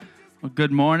Well,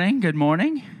 good morning. Good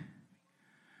morning.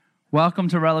 Welcome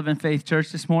to Relevant Faith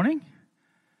Church this morning.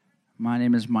 My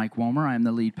name is Mike Womer. I am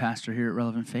the lead pastor here at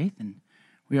Relevant Faith, and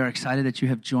we are excited that you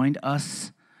have joined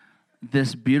us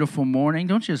this beautiful morning.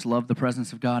 Don't you just love the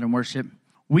presence of God and worship?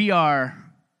 We are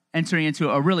entering into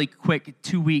a really quick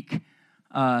 2-week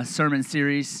sermon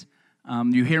series.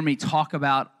 You hear me talk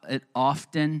about it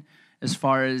often as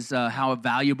far as how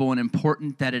valuable and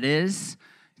important that it is.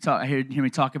 I hear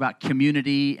me talk about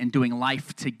community and doing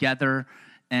life together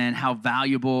and how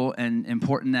valuable and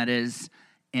important that is.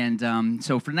 And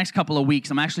so for the next couple of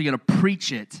weeks, I'm actually going to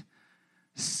preach it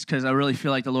because I really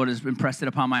feel like the Lord has impressed it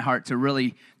upon my heart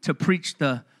to preach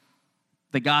the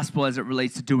gospel as it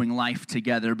relates to doing life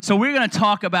together. So we're going to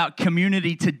talk about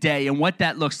community today and what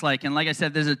that looks like. And like I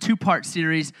said, there's a 2-part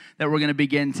series that we're going to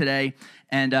begin today.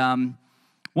 And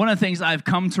one of the things I've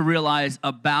come to realize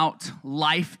about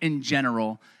life in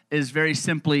general is very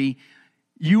simply,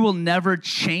 you will never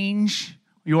change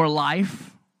your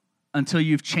life until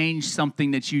you've changed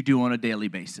something that you do on a daily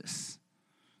basis.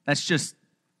 That's just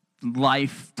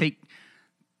life. Take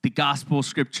the gospel,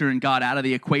 scripture, and God out of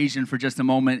the equation for just a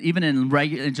moment. Even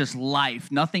in just life,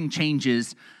 nothing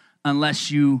changes unless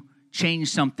you change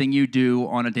something you do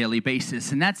on a daily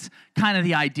basis. And that's kind of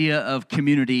the idea of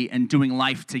community and doing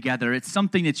life together. It's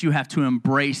something that you have to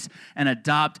embrace and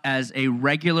adopt as a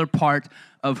regular part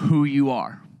of who you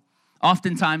are.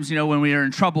 Oftentimes, when we are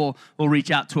in trouble, we'll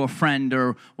reach out to a friend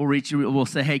or we'll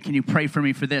say, hey, can you pray for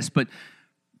me for this? But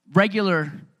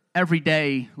regular,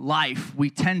 everyday life, we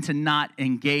tend to not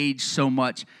engage so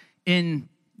much in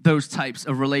those types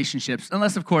of relationships.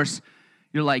 Unless, of course,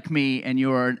 you're like me and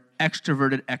you're an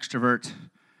extroverted extrovert,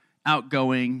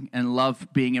 outgoing, and love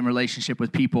being in relationship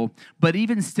with people. But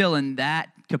even still in that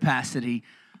capacity,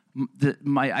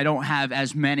 I don't have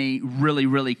as many really,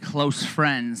 really close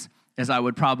friends as I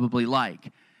would probably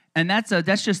like. And that's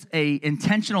just a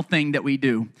intentional thing that we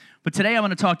do. But today I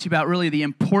want to talk to you about really the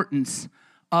importance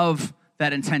of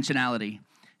that intentionality.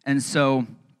 And so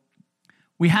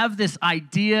we have this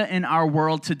idea in our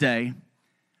world today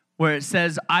where it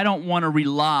says, I don't want to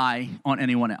rely on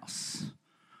anyone else.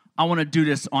 I want to do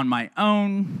this on my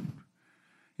own.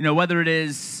 Whether it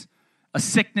is a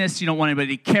sickness, you don't want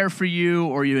anybody to care for you,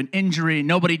 or you an injury,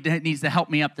 nobody needs to help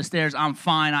me up the stairs, I'm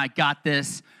fine, I got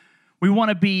this. We want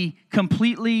to be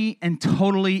completely and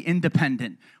totally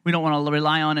independent. We don't want to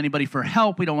rely on anybody for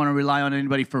help. We don't want to rely on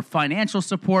anybody for financial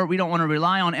support. We don't want to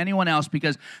rely on anyone else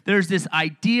because there's this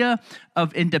idea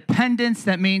of independence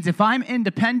that means if I'm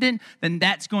independent, then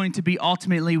that's going to be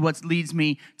ultimately what leads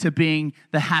me to being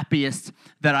the happiest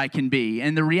that I can be.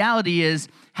 And the reality is,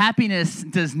 happiness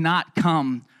does not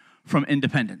come from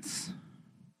independence.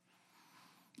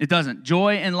 It doesn't.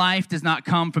 Joy in life does not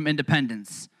come from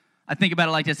independence. I think about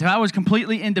it like this. If I was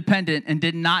completely independent and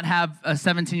did not have a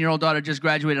 17-year-old daughter just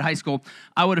graduated high school,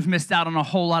 I would have missed out on a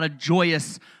whole lot of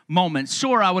joyous moments.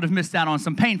 Sure, I would have missed out on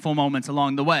some painful moments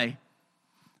along the way,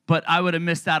 but I would have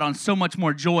missed out on so much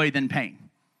more joy than pain.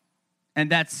 And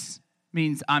that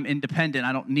means I'm independent.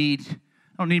 I don't need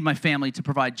my family to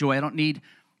provide joy. I don't need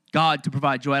God to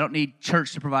provide joy. I don't need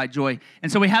church to provide joy. And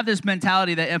so we have this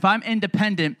mentality that if I'm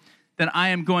independent, then I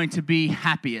am going to be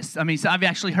happiest. So I've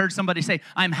actually heard somebody say,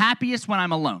 I'm happiest when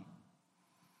I'm alone.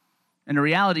 And the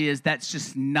reality is that's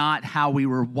just not how we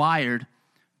were wired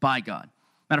by God.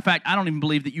 Matter of fact, I don't even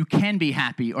believe that you can be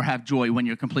happy or have joy when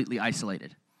you're completely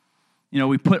isolated.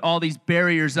 We put all these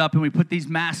barriers up and we put these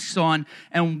masks on,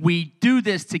 and we do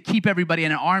this to keep everybody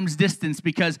at an arm's distance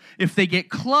because if they get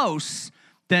close,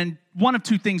 then one of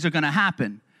two things are going to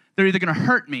happen. They're either going to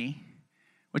hurt me,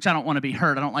 which I don't want to be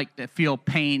hurt. I don't like to feel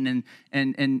pain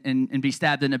and be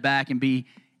stabbed in the back and be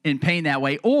in pain that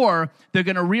way. Or they're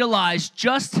going to realize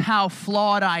just how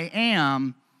flawed I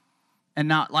am and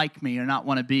not like me or not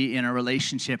want to be in a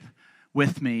relationship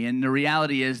with me. And the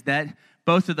reality is that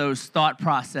both of those thought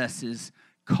processes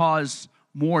cause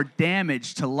more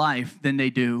damage to life than they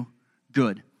do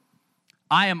good.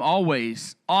 I'm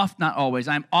oftentimes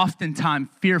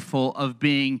fearful of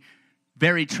being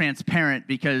very transparent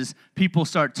because people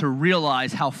start to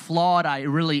realize how flawed I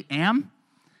really am,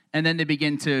 and then they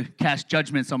begin to cast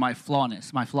judgments on my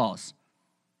flaws.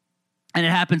 And it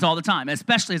happens all the time,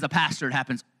 especially as a pastor, it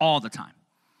happens all the time.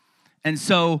 And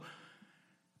so,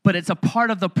 but it's a part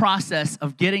of the process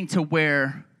of getting to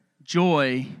where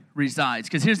joy resides.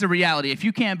 Because here's the reality. If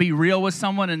you can't be real with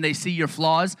someone and they see your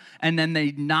flaws and then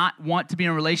they not want to be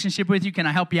in a relationship with you, can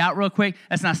I help you out real quick?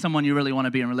 That's not someone you really want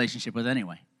to be in a relationship with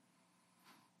anyway.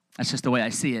 That's just the way I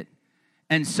see it.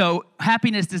 And so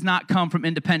happiness does not come from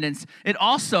independence. It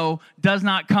also does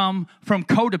not come from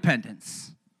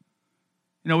codependence.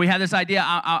 You know, we have this idea,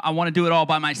 I want to do it all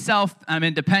by myself. I'm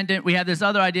independent. We have this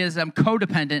other idea that I'm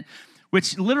codependent,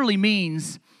 which literally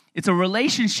means it's a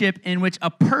relationship in which a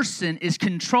person is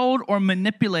controlled or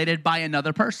manipulated by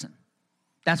another person.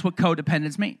 That's what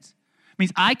codependence means. It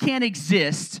means I can't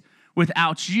exist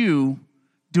without you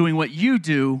doing what you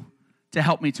do to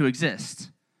help me to exist.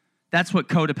 That's what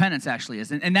codependence actually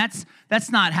is. And that's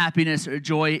not happiness or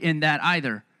joy in that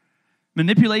either.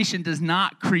 Manipulation does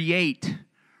not create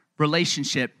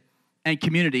relationship and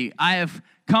community. I have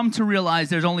come to realize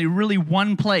there's only really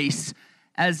one place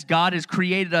as God has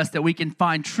created us that we can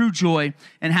find true joy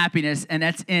and happiness, and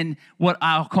that's in what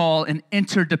I'll call an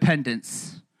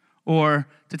interdependence, or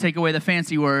to take away the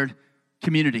fancy word,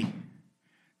 community.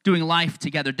 Doing life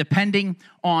together, depending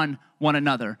on one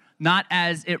another, not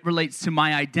as it relates to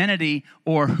my identity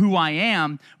or who I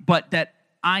am, but that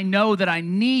I know that I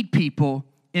need people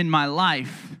in my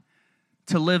life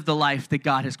to live the life that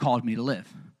God has called me to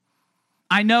live.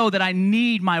 I know that I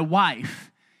need my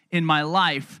wife in my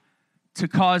life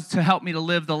to help me to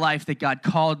live the life that God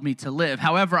called me to live.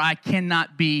 However, I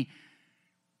cannot be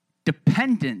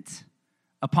dependent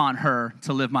upon her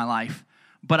to live my life,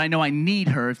 but I know I need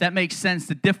her. If that makes sense,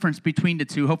 the difference between the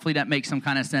two, hopefully that makes some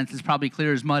kind of sense. It's probably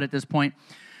clear as mud at this point,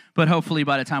 but hopefully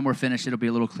by the time we're finished, it'll be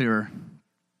a little clearer.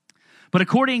 But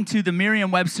according to the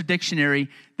Merriam-Webster dictionary,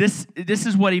 this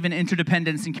is what even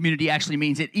interdependence and community actually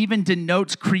means. It even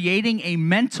denotes creating a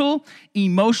mental,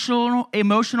 emotional,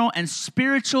 and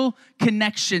spiritual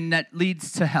connection that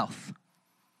leads to health.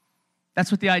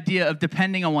 That's what the idea of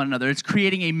depending on one another. It's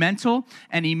creating a mental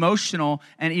and emotional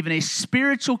and even a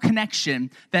spiritual connection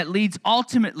that leads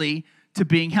ultimately to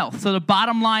being health. So the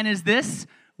bottom line is this: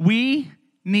 we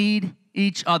need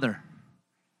each other.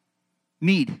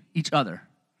 Need each other.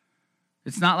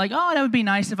 It's not like, oh, that would be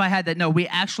nice if I had that. No, we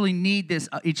actually need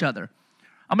each other.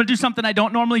 I'm going to do something I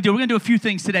don't normally do. We're going to do a few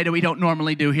things today that we don't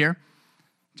normally do here,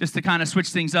 just to kind of switch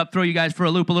things up, throw you guys for a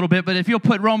loop a little bit. But if you'll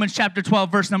put Romans chapter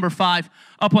 12, verse number 5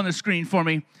 up on the screen for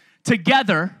me.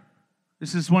 Together,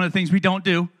 this is one of the things we don't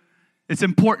do. It's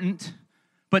important.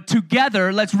 But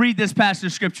together, let's read this passage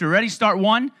of Scripture. Ready? Start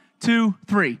 1, 2,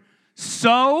 3.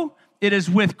 So it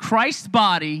is with Christ's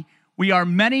body, we are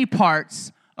many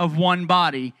parts of one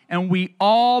body, and we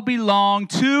all belong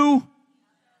to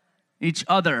each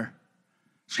other.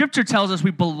 Scripture tells us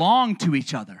we belong to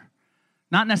each other.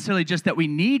 Not necessarily just that we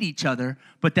need each other,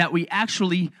 but that we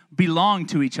actually belong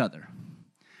to each other.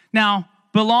 Now,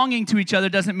 belonging to each other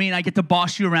doesn't mean I get to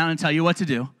boss you around and tell you what to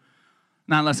do.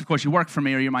 Not unless, of course, you work for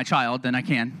me or you're my child, then I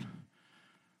can.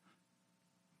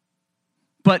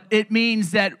 But it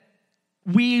means that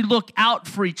we look out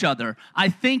for each other. I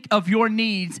think of your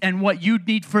needs and what you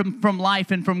need from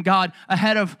life and from God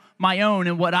ahead of my own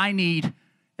and what I need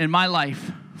in my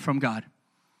life from God.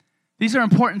 These are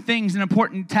important things and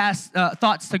important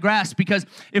thoughts to grasp, because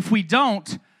if we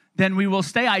don't, then we will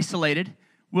stay isolated,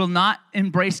 we'll not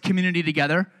embrace community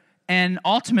together, and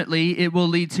ultimately it will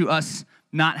lead to us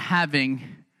not having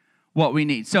what we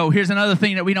need. So here's another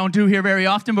thing that we don't do here very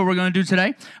often, but we're going to do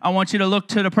today. I want you to look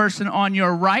to the person on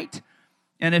your right.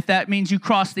 And if that means you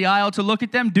cross the aisle to look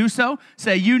at them, do so.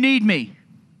 Say, you need me.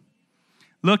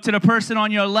 Look to the person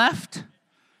on your left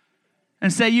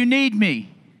and say, you need me.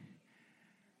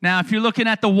 Now, if you're looking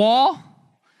at the wall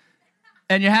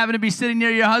and you happen to be sitting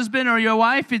near your husband or your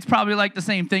wife, it's probably like the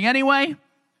same thing anyway.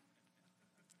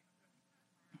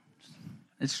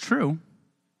 It's true.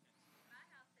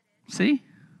 See?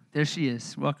 There she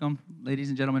is. Welcome, ladies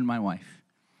and gentlemen, my wife.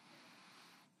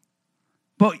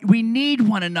 But we need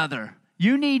one another.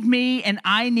 You need me and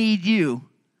I need you.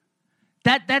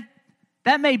 That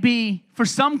may be, for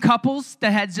some couples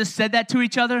that had just said that to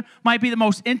each other, might be the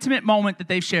most intimate moment that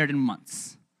they've shared in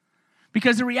months.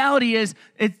 Because the reality is,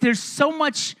 there's so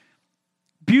much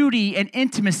beauty and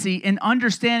intimacy in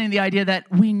understanding the idea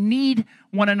that we need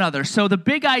one another. So the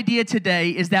big idea today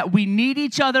is that we need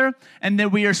each other and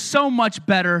that we are so much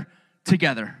better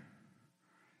together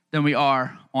than we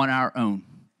are on our own.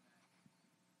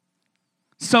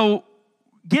 So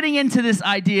getting into this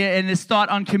idea and this thought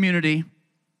on community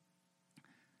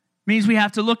means we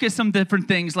have to look at some different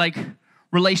things like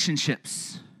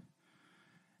relationships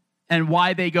and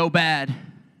why they go bad.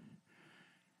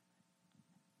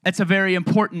 That's a very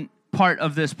important part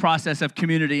of this process of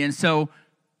community. And so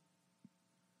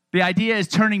the idea is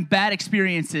turning bad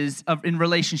experiences in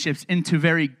relationships into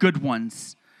very good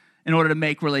ones in order to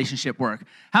make relationship work.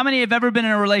 How many have ever been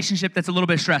in a relationship that's a little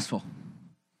bit stressful?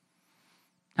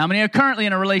 How many are currently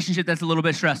in a relationship that's a little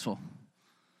bit stressful?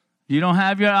 You don't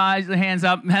have your hands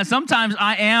up. Sometimes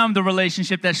I am the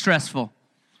relationship that's stressful.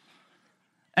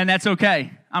 And that's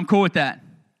okay. I'm cool with that.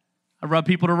 I rub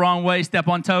people the wrong way, step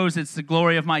on toes. It's the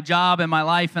glory of my job and my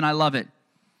life, and I love it.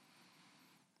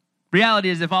 Reality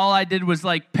is, if all I did was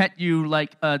like pet you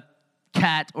like a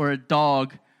cat or a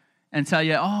dog and tell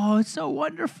you, oh, it's so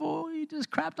wonderful, you just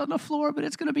crapped on the floor, but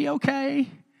it's going to be okay,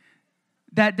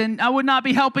 then I would not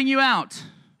be helping you out.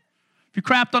 If you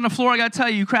crapped on the floor, I got to tell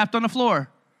you, you crapped on the floor.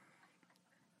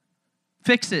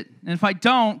 Fix it. And if I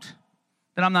don't,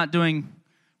 then I'm not doing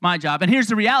my job. And here's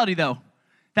the reality, though.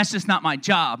 That's just not my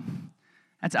job.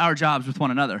 That's our jobs with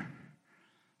one another,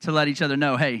 to let each other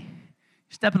know, hey, you're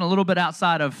stepping a little bit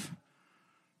outside of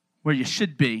where you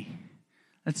should be.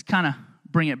 Let's kind of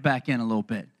bring it back in a little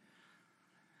bit.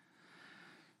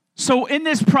 So in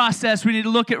this process, we need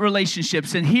to look at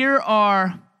relationships. And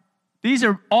these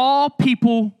are all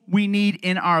people we need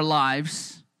in our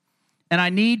lives. And I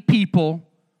need people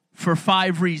for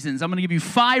 5 reasons. I'm going to give you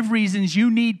 5 reasons you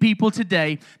need people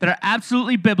today that are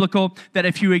absolutely biblical, that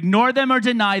if you ignore them or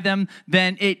deny them,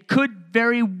 then it could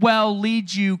very well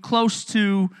lead you close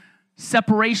to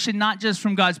separation, not just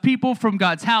from God's people, from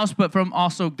God's house, but from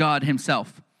also God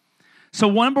himself. So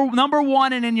number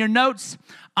 1, and in your notes,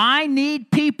 I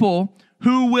need people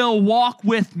who will walk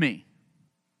with me.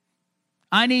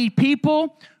 I need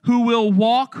people who will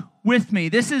walk with me.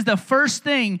 This is the first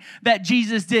thing that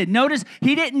Jesus did. Notice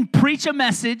he didn't preach a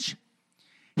message.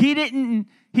 He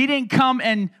didn't come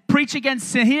and preach against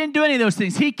sin. He didn't do any of those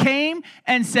things. He came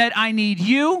and said, I need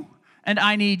you, and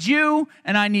I need you,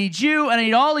 and I need you, and I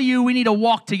need all of you. We need to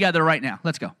walk together right now.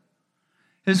 Let's go.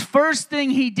 His first thing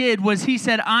he did was he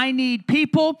said, I need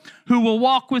people who will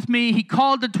walk with me. He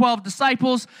called the 12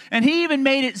 disciples, and he even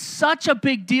made it such a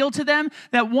big deal to them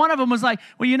that one of them was like,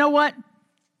 well, you know what?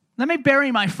 Let me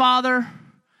bury my father,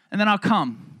 and then I'll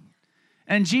come.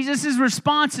 And Jesus'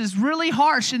 response is really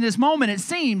harsh in this moment, it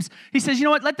seems. He says, you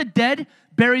know what? Let the dead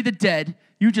bury the dead.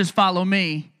 You just follow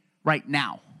me right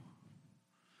now.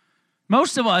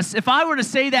 Most of us, if I were to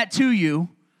say that to you,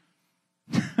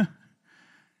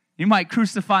 you might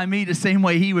crucify me the same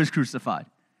way he was crucified.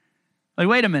 Like,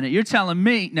 wait a minute, you're telling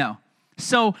me? No.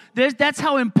 So that's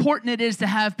how important it is to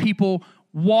have people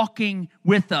walking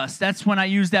with us. That's when I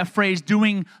use that phrase,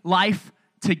 doing life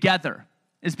together,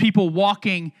 is people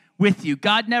walking with you.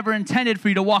 God never intended for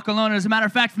you to walk alone. As a matter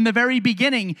of fact, from the very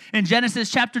beginning, in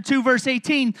Genesis chapter 2, verse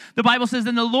 18, the Bible says,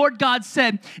 then the Lord God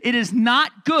said, it is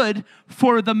not good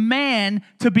for the man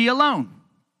to be alone.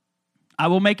 I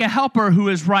will make a helper who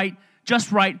is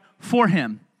just right for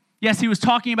him. Yes, he was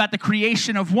talking about the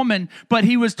creation of woman, but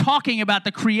he was talking about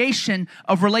the creation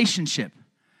of relationship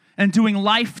and doing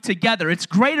life together. It's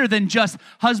greater than just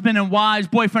husband and wives,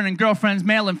 boyfriend and girlfriends,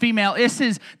 male and female. This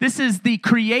is the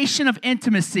creation of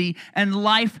intimacy and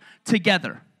life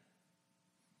together.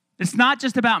 It's not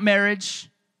just about marriage,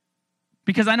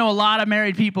 because I know a lot of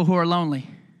married people who are lonely.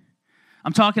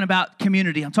 I'm talking about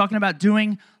community. I'm talking about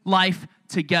doing life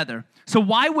together. So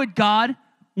why would God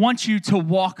want you to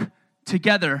walk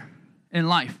together in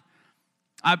life?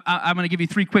 I'm going to give you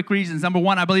 3 quick reasons. Number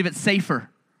 1, I believe it's safer.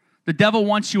 The devil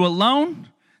wants you alone.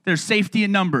 There's safety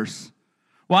in numbers.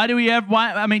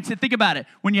 Think about it.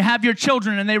 When you have your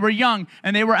children and they were young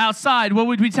and they were outside, what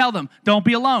would we tell them? Don't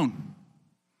be alone.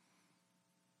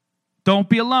 Don't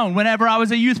be alone. Whenever I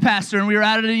was a youth pastor and we were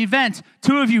out at an event,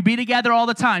 2 of you be together all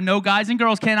the time. No, guys and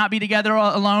girls cannot be together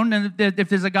alone. And if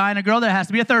there's a guy and a girl, there has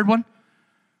to be a third one.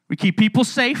 We keep people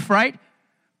safe, right?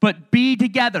 But be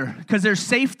together, because there's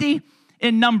safety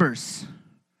in numbers.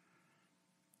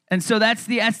 And so that's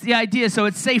the idea. So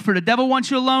it's safer. The devil wants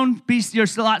you alone. You're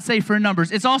a lot safer in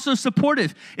numbers. It's also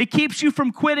supportive. It keeps you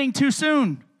from quitting too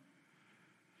soon.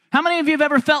 How many of you have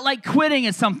ever felt like quitting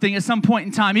at something at some point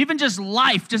in time? Even just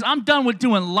life. I'm done with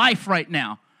doing life right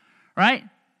now, right?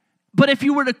 But if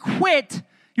you were to quit,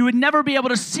 you would never be able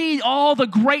to see all the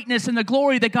greatness and the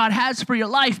glory that God has for your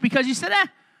life, because you said,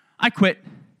 I quit.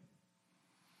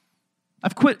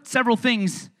 I've quit several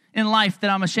things in life that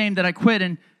I'm ashamed that I quit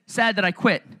and sad that I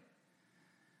quit.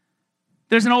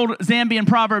 There's an old Zambian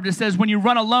proverb that says, when you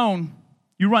run alone,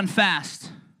 you run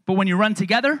fast. But when you run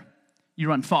together, you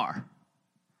run far.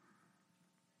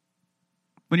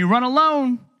 When you run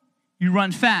alone, you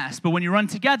run fast. But when you run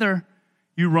together,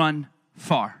 you run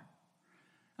far.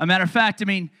 A matter of fact,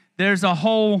 there's a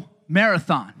whole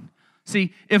marathon.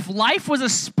 See, if life was a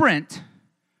sprint,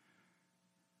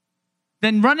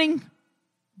 then running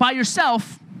by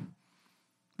yourself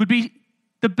would be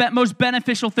the most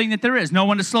beneficial thing that there is. No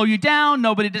one to slow you down,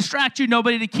 nobody to distract you,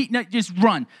 nobody to just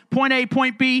run. Point A,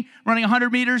 point B, running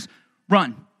 100 meters,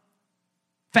 run.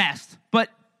 Fast. But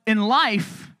in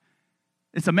life,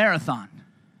 it's a marathon.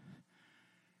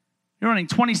 You're running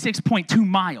 26.2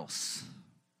 miles.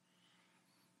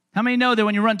 How many know that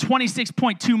when you run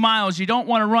 26.2 miles, you don't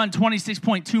want to run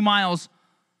 26.2 miles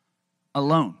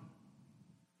alone?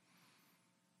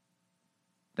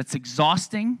 That's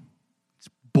exhausting. It's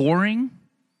boring.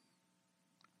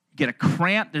 You get a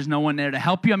cramp. There's no one there to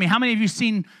help you. I mean, how many of you have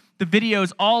seen the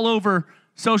videos all over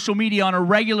social media on a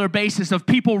regular basis of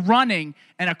people running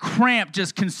and a cramp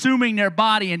just consuming their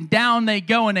body, and down they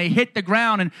go and they hit the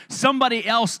ground, and somebody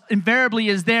else invariably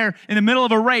is there in the middle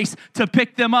of a race to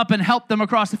pick them up and help them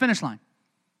across the finish line?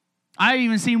 I've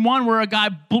even seen one where a guy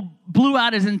blew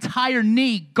out his entire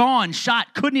knee, gone,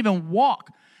 shot, couldn't even walk,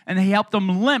 and they helped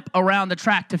him limp around the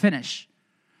track to finish.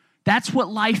 That's what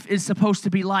life is supposed to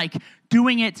be like,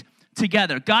 doing it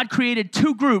together. God created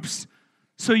two groups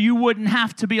so you wouldn't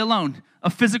have to be alone. A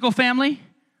physical family,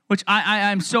 which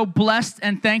I'm so blessed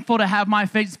and thankful to have my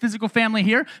physical family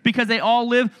here, because they all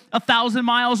live 1,000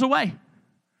 miles away.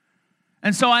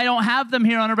 And so I don't have them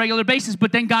here on a regular basis,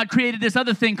 but then God created this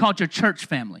other thing called your church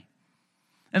family.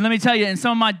 And let me tell you, in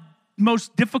some of my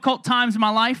most difficult times in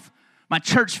my life, my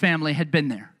church family had been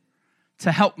there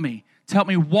to help me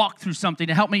walk through something,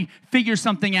 to help me figure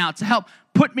something out, to help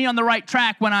put me on the right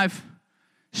track when I've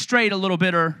strayed a little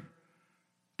bit, or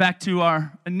back to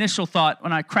our initial thought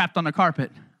when I crapped on the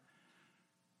carpet.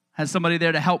 Had somebody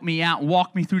there to help me out,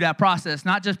 walk me through that process,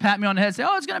 not just pat me on the head and say,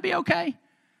 oh, it's going to be okay.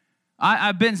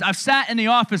 I've sat in the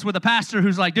office with a pastor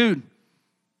who's like, dude,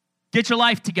 get your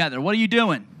life together. What are you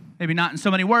doing? Maybe not in so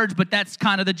many words, but that's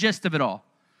kind of the gist of it all.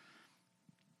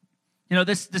 You know,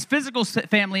 this physical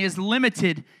family is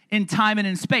limited in time and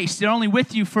in space. They're only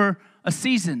with you for a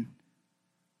season.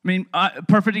 I mean,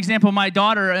 perfect example, my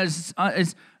daughter is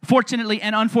fortunately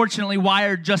and unfortunately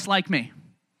wired just like me,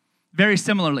 very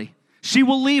similarly. She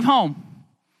will leave home,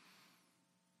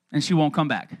 and she won't come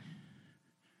back.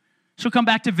 She'll come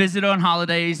back to visit on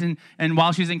holidays, and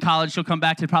while she's in college, she'll come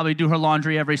back to probably do her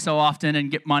laundry every so often and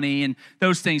get money and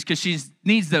those things, because she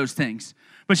needs those things.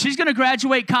 But she's going to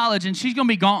graduate college, and she's going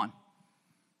to be gone.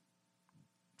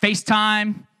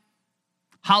 FaceTime,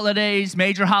 holidays,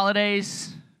 major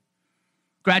holidays,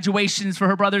 graduations for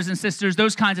her brothers and sisters,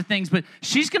 those kinds of things. But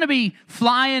she's going to be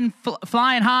flying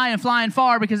high and flying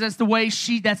far, because that's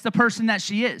the person that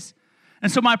she is.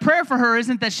 And so my prayer for her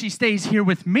isn't that she stays here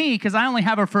with me, because I only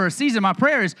have her for a season. My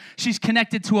prayer is she's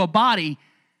connected to a body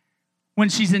when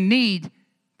she's in need,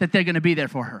 that they're going to be there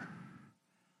for her.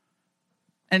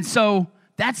 And so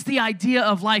that's the idea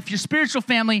of life. Your spiritual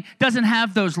family doesn't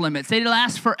have those limits. They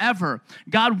last forever.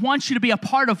 God wants you to be a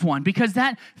part of one, because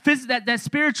that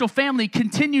spiritual family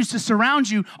continues to surround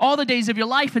you all the days of your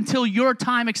life until your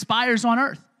time expires on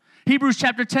earth. Hebrews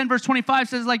chapter 10, verse 25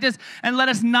 says like this, and let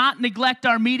us not neglect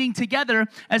our meeting together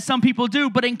as some people do,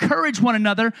 but encourage one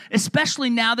another, especially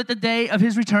now that the day of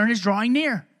his return is drawing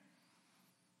near.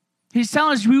 He's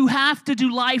telling us you have to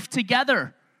do life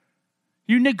together.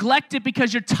 You neglect it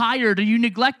because you're tired, or you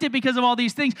neglect it because of all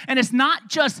these things. And it's not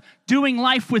just doing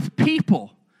life with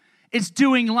people. It's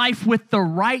doing life with the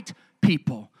right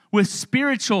people, with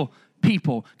spiritual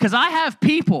people. Because I have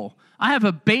people.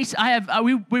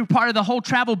 We're part of the whole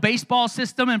travel baseball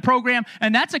system and program,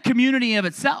 and that's a community of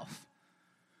itself.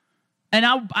 And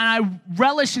I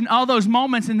relish in all those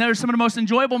moments, and they're some of the most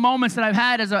enjoyable moments that I've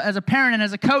had as a parent and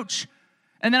as a coach.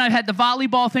 And then I've had the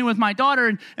volleyball thing with my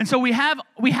daughter. And so we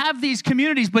have these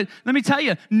communities, but let me tell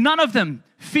you, none of them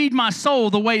feed my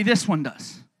soul the way this one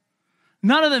does.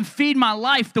 None of them feed my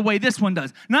life the way this one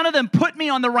does. None of them put me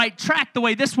on the right track the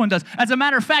way this one does. As a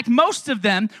matter of fact, most of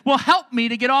them will help me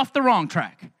to get off the wrong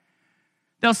track.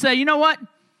 They'll say, you know what?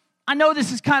 I know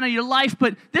this is kind of your life,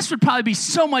 but this would probably be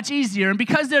so much easier. And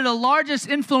because they're the largest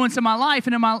influence in my life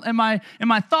and in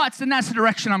my thoughts, then that's the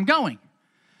direction I'm going.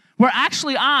 Where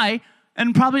actually I,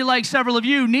 and probably like several of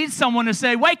you, need someone to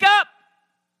say, wake up!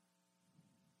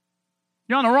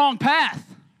 You're on the wrong path.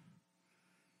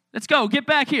 Let's go, get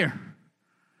back here.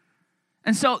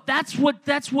 And so that's what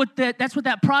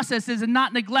that process is, and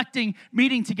not neglecting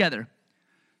meeting together.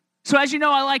 So as you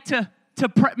know, I like to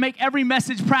make every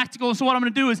message practical. So what I'm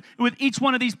going to do is, with each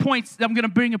one of these points, I'm going to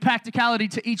bring a practicality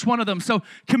to each one of them. So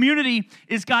community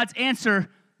is God's answer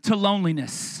to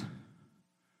loneliness.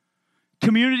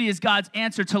 Community is God's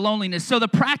answer to loneliness. So the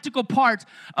practical part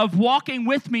of walking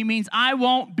with me means I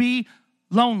won't be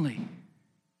lonely.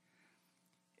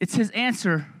 It's his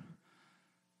answer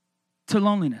to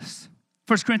loneliness.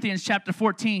 1 Corinthians chapter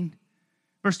 14,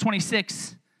 verse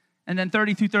 26, and then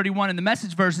 30 through 31 in the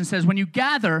Message version says, when you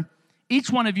gather,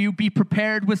 each one of you be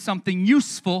prepared with something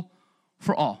useful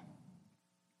for all.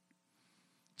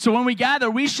 So when we gather,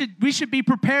 we should be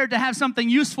prepared to have something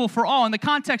useful for all. In the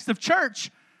context of church,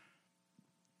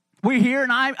 we're here,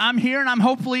 and I'm here, and I'm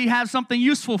hopefully have something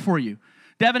useful for you.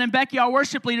 Devin and Becky, our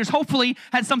worship leaders, hopefully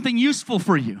had something useful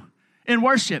for you in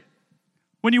worship.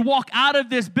 When you walk out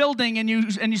of this building and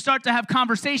you start to have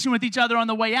conversation with each other on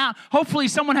the way out, hopefully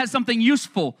someone has something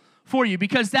useful for you,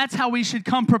 because that's how we should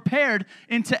come prepared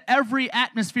into every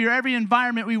atmosphere, every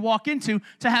environment we walk into,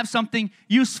 to have something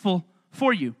useful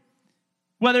for you.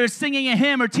 Whether it's singing a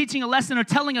hymn or teaching a lesson or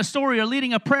telling a story or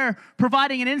leading a prayer,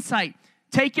 providing an insight,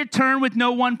 take your turn with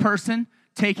no one person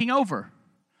taking over.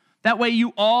 That way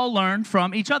you all learn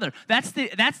from each other. That's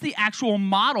the actual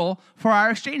model for our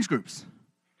exchange groups.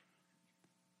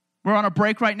 We're on a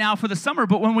break right now for the summer,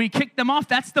 but when we kick them off,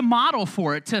 that's the model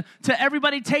for it, to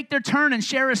everybody take their turn and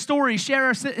share a story,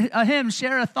 share a hymn,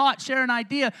 share a thought, share an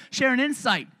idea, share an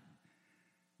insight.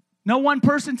 No one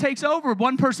person takes over.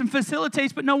 One person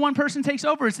facilitates, but no one person takes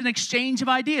over. It's an exchange of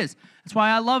ideas. That's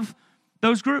why I love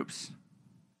those groups.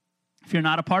 If you're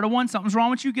not a part of one, something's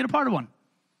wrong with you, get a part of one.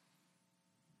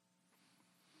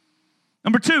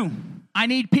 Number 2, I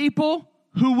need people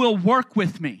who will work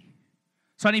with me.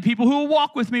 So I need people who will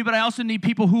walk with me, but I also need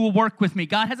people who will work with me.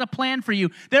 God has a plan for you.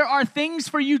 There are things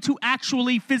for you to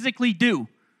actually physically do.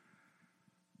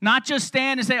 Not just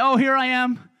stand and say, oh, here I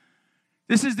am.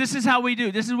 This is how we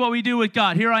do. This is what we do with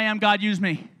God. Here I am, God, use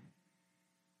me.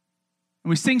 And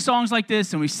we sing songs like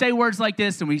this, and we say words like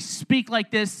this, and we speak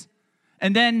like this.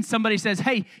 And then somebody says,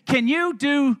 hey, can you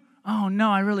do, oh, no,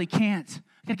 I really can't.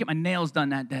 I got to get my nails done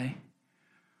that day.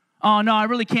 Oh, no, I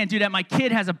really can't do that. My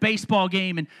kid has a baseball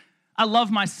game, and I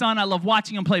love my son. I love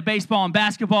watching him play baseball and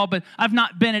basketball, but I've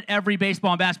not been at every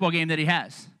baseball and basketball game that he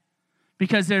has,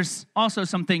 because there's also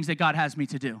some things that God has me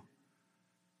to do.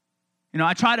 You know,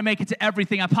 I try to make it to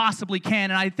everything I possibly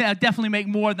can, and I definitely make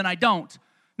more than I don't,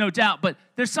 no doubt. But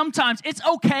there's sometimes it's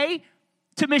okay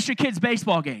to miss your kid's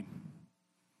baseball game.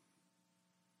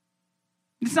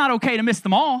 It's not okay to miss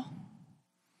them all,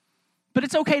 but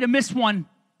it's okay to miss one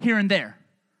here and there,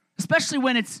 especially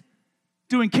when it's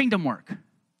doing kingdom work.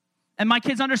 And my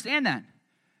kids understand that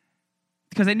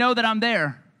because they know that I'm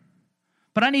there.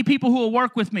 But I need people who will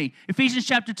work with me. Ephesians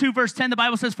chapter 2, verse 10, the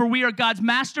Bible says, for we are God's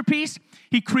masterpiece.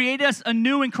 He created us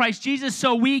anew in Christ Jesus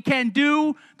so we can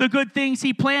do the good things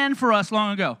he planned for us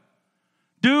long ago.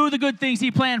 Do the good things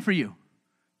he planned for you.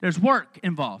 There's work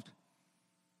involved.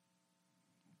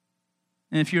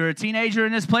 And if you're a teenager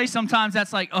in this place, sometimes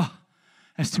that's like, oh,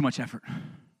 that's too much effort.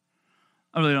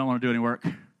 I really don't want to do any work.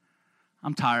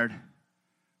 I'm tired.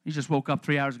 You just woke up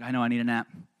 3 hours ago. I know I need a nap.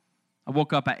 I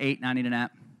woke up at 8 and I need a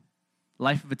nap.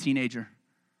 Life of a teenager.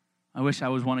 I wish I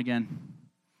was one again.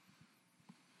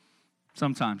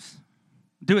 Sometimes.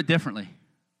 Do it differently.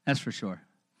 That's for sure.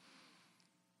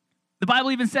 The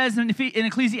Bible even says in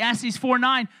Ecclesiastes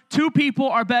 4:9, 2 people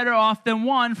are better off than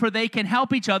one, for they can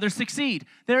help each other succeed.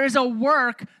 There is a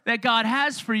work that God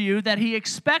has for you that he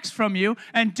expects from you,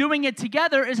 and doing it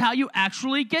together is how you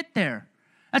actually get there.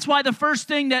 That's why the first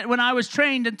thing that when I was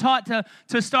trained and taught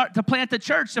to start to plant the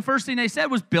church, the first thing they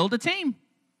said was build a team.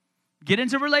 Get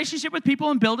into a relationship with people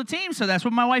and build a team. So that's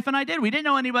what my wife and I did. We didn't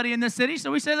know anybody in this city,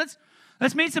 so we said,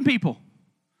 let's meet some people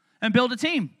and build a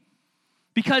team.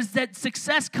 Because that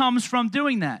success comes from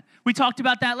doing that. We talked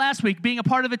about that last week, being a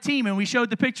part of a team, and we showed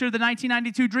the picture of the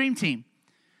 1992 Dream Team.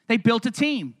 They built a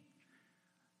team.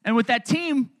 And with that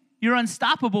team, you're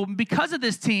unstoppable. And because of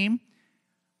this team,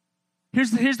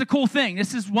 here's the cool thing.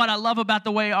 This is what I love about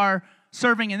the way our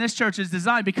serving in this church is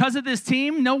designed. Because of this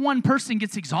team, no one person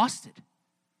gets exhausted.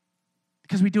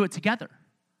 Because we do it together.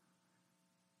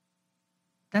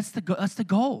 That's the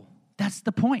goal. That's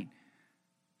the point.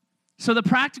 So the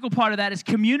practical part of that is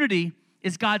community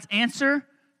is God's answer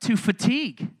to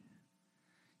fatigue.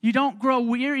 You don't grow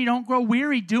weary. You don't grow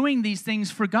weary doing these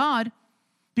things for God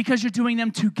because you're doing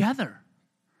them together.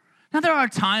 Now, there are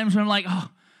times when I'm like, oh,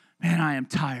 man, I am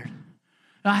tired.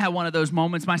 I had one of those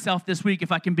moments myself this week,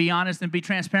 if I can be honest and be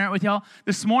transparent with y'all.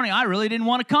 This morning, I really didn't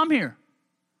want to come here.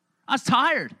 I was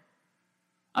tired.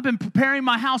 I've been preparing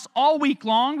my house all week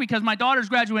long because my daughter's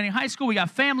graduating high school. We got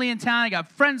family in town. I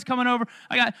got friends coming over.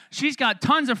 She's got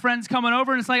tons of friends coming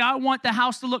over, and it's like I want the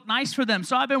house to look nice for them.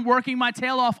 So I've been working my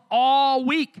tail off all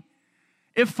week.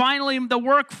 The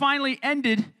work finally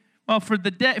ended, well, for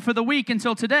the week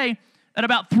until today at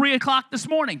about 3 o'clock this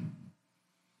morning.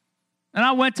 And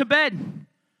I went to bed,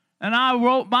 and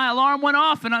my alarm went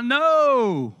off, and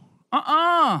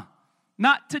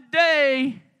not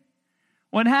today.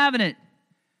 Wasn't having it.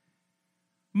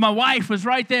 My wife was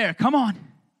right there. Come on.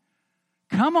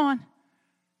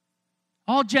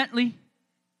 All gently.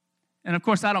 And of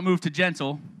course, I don't move to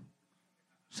gentle.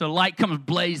 So the light comes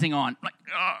blazing on. Like,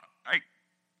 I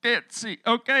can't see.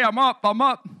 Okay, I'm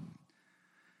up.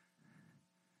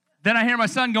 Then I hear my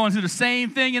son going through the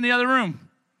same thing in the other room.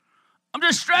 I'm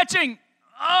just stretching.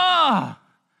 oh.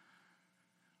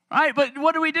 Right? But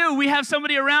what do? We have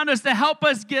somebody around us to help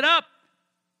us get up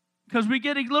because we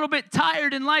get a little bit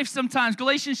tired in life sometimes.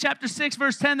 Galatians chapter 6,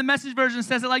 verse 10, the Message version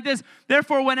says it like this.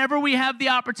 Therefore, whenever we have the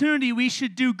opportunity, we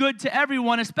should do good to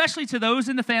everyone, especially to those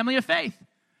in the family of faith.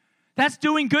 That's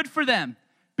doing good for them.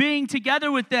 Being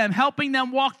together with them, helping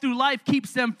them walk through life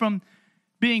keeps them from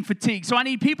being fatigued. So I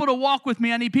need people to walk with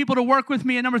me. I need people to work with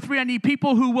me. And number 3, I need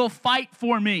people who will fight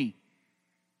for me.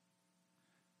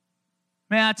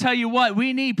 Man, I tell you what,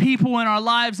 we need people in our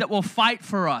lives that will fight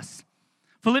for us.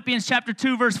 Philippians chapter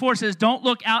 2, verse 4 says, don't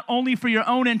look out only for your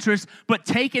own interests, but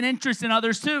take an interest in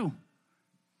others too.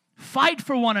 Fight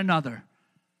for one another.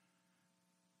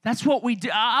 That's what we do.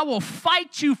 I will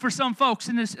fight you for some folks,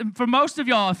 and for most of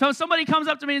y'all. If somebody comes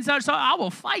up to me and says, I will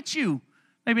fight you.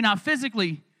 Maybe not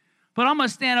physically, but I'm going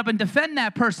to stand up and defend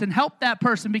that person, help that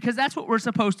person, because that's what we're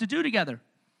supposed to do together.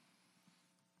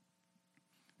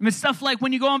 I mean, stuff like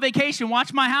when you go on vacation,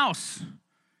 watch my house,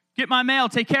 get my mail,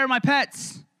 take care of my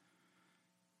pets.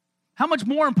 How much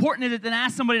more important is it than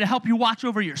ask somebody to help you watch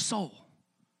over your soul?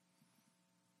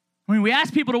 I mean, we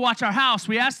ask people to watch our house.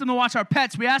 We ask them to watch our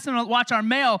pets. We ask them to watch our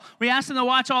mail. We ask them to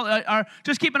watch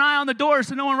just keep an eye on the door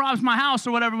so no one robs my house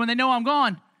or whatever when they know I'm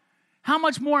gone. How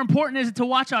much more important is it to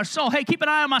watch our soul? Hey, keep an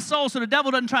eye on my soul so the devil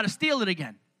doesn't try to steal it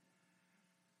again.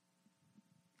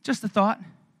 Just a thought.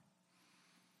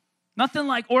 Nothing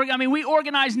like, we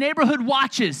organize neighborhood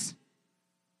watches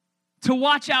to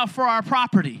watch out for our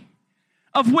property,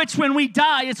 of which when we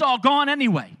die, it's all gone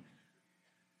anyway.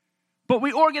 But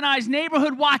we organize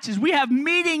neighborhood watches. We have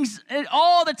meetings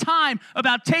all the time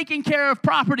about taking care of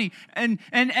property and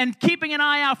keeping an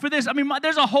eye out for this. I mean,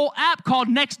 there's a whole app called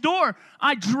Nextdoor.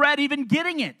 I dread even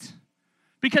getting it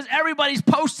because everybody's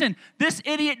posting this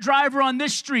idiot driver on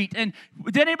this street. And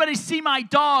did anybody see my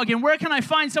dog? And where can I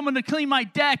find someone to clean my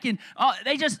deck? And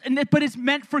but it's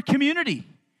meant for community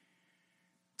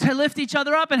to lift each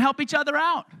other up and help each other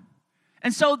out.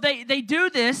 And so they do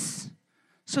this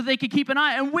so they can keep an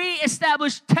eye. And we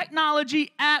establish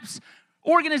technology, apps,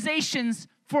 organizations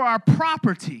for our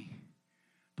property.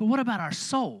 But what about our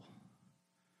soul?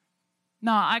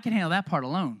 No, I can handle that part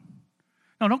alone.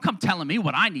 No, don't come telling me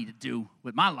what I need to do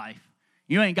with my life.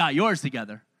 You ain't got yours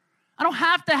together. I don't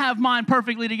have to have mine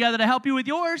perfectly together to help you with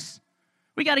yours.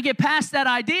 We got to get past that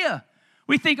idea.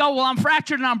 We think, oh, well, I'm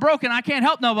fractured and I'm broken. I can't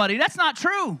help nobody. That's not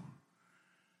true.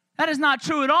 That is not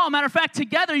true at all. Matter of fact,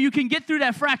 together you can get through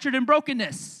that fractured and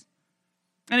brokenness.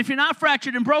 And if you're not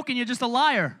fractured and broken, you're just a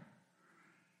liar.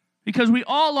 Because we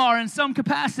all are in some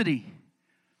capacity.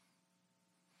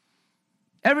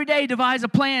 Every day devise a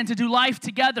plan to do life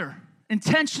together,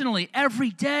 intentionally, every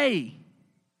day.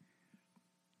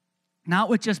 Not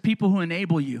with just people who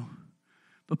enable you,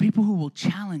 but people who will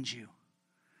challenge you.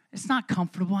 It's not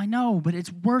comfortable, I know, but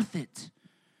it's worth it.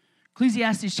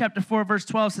 Ecclesiastes chapter 4, verse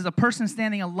 12 says, a person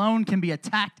standing alone can be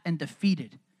attacked and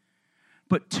defeated,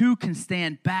 but 2 can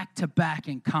stand back to back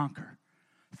and conquer.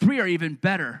 3 are even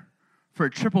better, for a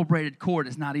triple braided cord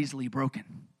is not easily broken.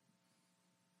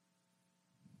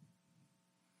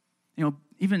 You know,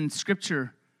 even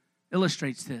Scripture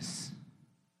illustrates this.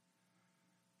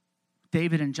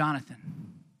 David and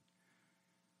Jonathan,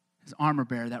 his armor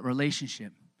bearer, that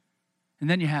relationship. And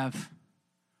then you have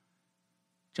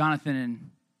Jonathan and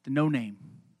the no-name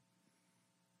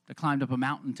that climbed up a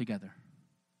mountain together,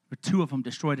 where 2 of them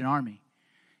destroyed an army.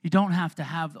 You don't have to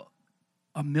have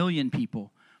 1,000,000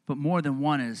 people, but more than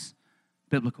one is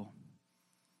biblical.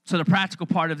 So the practical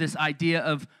part of this idea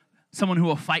of someone who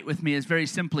will fight with me is very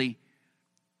simply,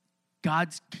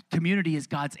 God's community is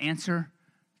God's answer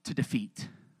to defeat.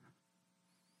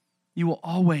 You will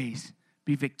always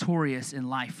be victorious in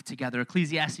life together.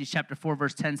 Ecclesiastes chapter 4,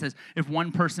 verse 10 says, if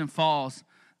one person falls,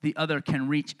 the other can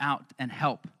reach out and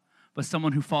help. But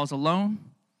someone who falls alone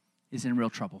is in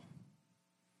real trouble.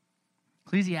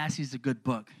 Ecclesiastes is a good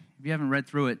book. If you haven't read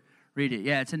through it, read it.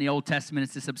 Yeah, it's in the Old Testament.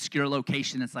 It's this obscure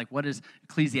location. It's like, what is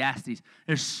Ecclesiastes?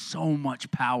 There's so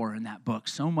much power in that book,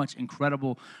 so much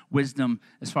incredible wisdom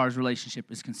as far as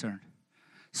relationship is concerned.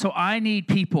 So I need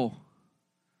people,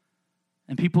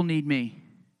 and people need me.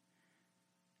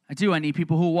 I need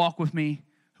people who will walk with me,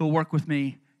 who will work with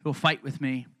me, who will fight with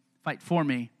me, fight for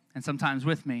me, and sometimes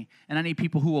with me. And I need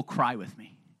people who will cry with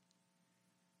me.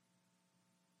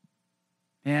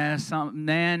 Yeah,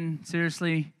 man,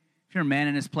 seriously, if you're a man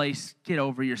in this place, get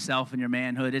over yourself and your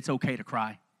manhood. It's okay to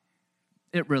cry.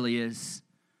 It really is.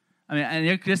 I mean,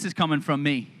 and this is coming from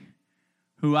me,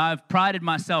 who I've prided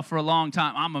myself for a long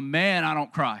time. I'm a man, I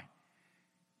don't cry.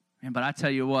 Man, but I tell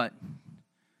you what,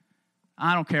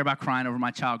 I don't care about crying over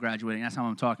my child graduating. That's not what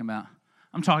I'm talking about.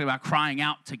 I'm talking about crying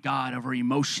out to God over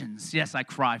emotions. Yes, I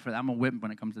cry for that. I'm a wimp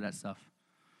when it comes to that stuff.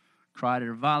 Cried at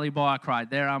a volleyball. I cried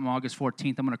there. I'm August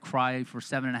 14th. I'm going to cry for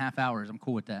 7.5 hours. I'm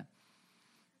cool with that.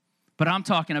 But I'm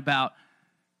talking about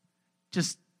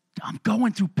I'm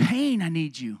going through pain. I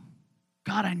need you.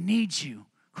 God, I need you.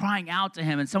 Crying out to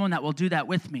him, and someone that will do that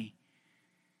with me.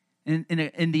 In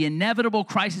the inevitable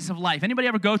crisis of life. Anybody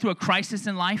ever go through a crisis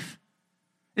in life?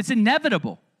 It's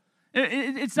inevitable.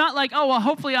 It's not like, oh, well,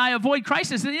 hopefully I avoid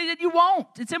crisis. You won't.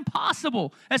 It's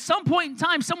impossible. At some point in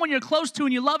time, someone you're close to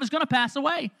and you love is going to pass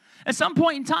away. At some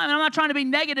point in time, and I'm not trying to be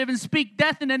negative and speak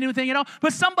death into anything at all,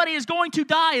 but somebody is going to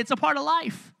die. It's a part of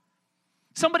life.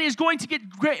 Somebody is going to get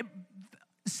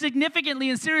significantly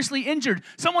and seriously injured.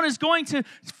 Someone is going to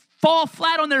fall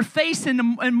flat on their face in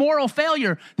moral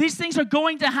failure. These things are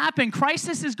going to happen.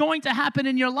 Crisis is going to happen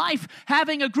in your life.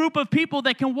 Having a group of people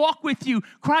that can walk with you,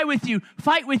 cry with you,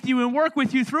 fight with you, and work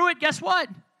with you through it, guess what?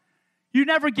 You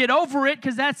never get over it,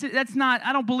 because that's not,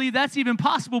 I don't believe that's even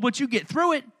possible, but you get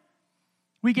through it.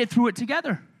 We get through it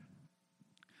together.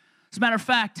 As a matter of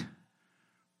fact,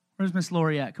 where's Miss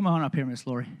Lori at? Come on up here, Miss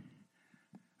Lori.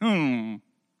 I'm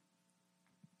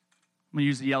going to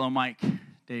use the yellow mic,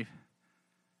 Dave.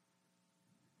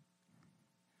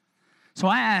 So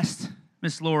I asked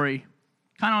Miss Lori,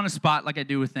 kind of on the spot like I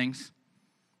do with things,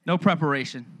 no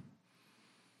preparation,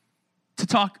 to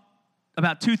talk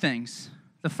about two things.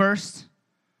 The first,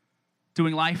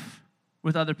 doing life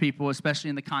with other people,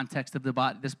 especially in the context of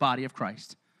this body of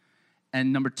Christ.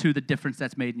 And number two, the difference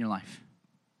that's made in your life.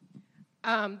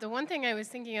 The one thing I was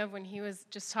thinking of when he was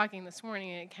just talking this morning,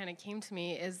 and it kind of came to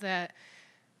me, is that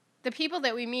the people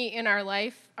that we meet in our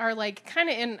life are like kind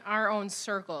of in our own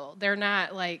circle. They're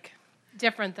not like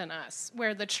different than us,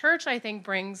 where the church, I think,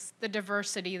 brings the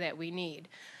diversity that we need.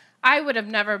 I would have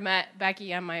never met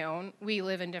Becky on my own. We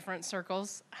live in different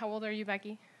circles. How old are you,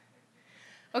 Becky?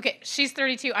 Okay, she's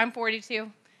 32. I'm 42.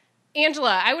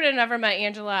 Angela, I would have never met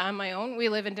Angela on my own. We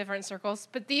live in different circles.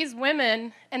 But these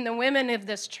women and the women of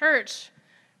this church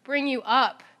bring you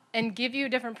up and give you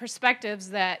different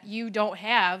perspectives that you don't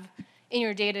have in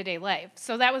your day-to-day life.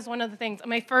 So that was one of the things.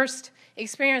 My first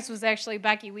experience was actually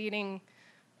Becky leading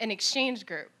an exchange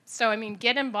group. So, I mean,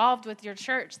 get involved with your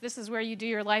church. This is where you do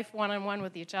your life one-on-one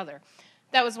with each other.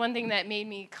 That was one thing that made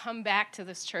me come back to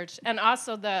this church. And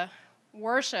also the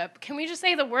worship. Can we just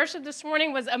say the worship this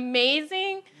morning was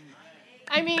amazing?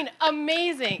 I mean,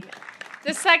 amazing.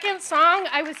 The second song,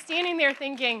 I was standing there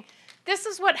thinking, this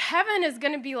is what heaven is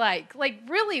going to be like. Like,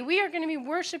 really, we are going to be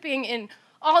worshiping in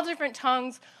all different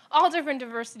tongues, all different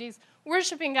diversities,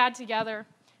 worshiping God together.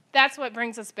 That's what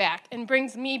brings us back and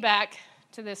brings me back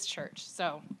to this church.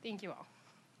 So, thank you all.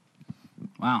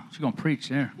 Wow, she's going to preach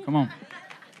there. Come on.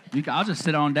 I'll just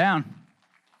sit on down.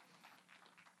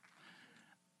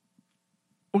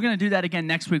 We're going to do that again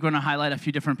next week. We're going to highlight a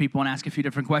few different people and ask a few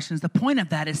different questions. The point of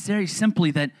that is very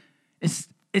simply that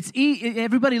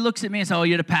everybody looks at me and says, oh,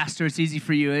 you're the pastor. It's easy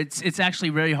for you. It's actually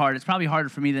very hard. It's probably harder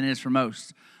for me than it is for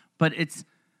most. But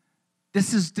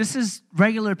this is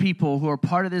regular people who are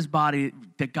part of this body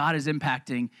that God is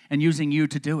impacting and using you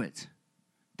to do it.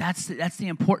 That's the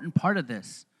important part of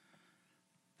this.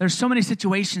 There's so many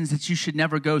situations that you should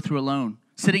never go through alone.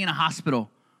 Sitting in a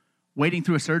hospital, waiting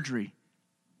through a surgery.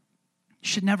 You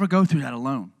should never go through that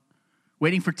alone.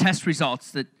 Waiting for test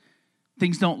results that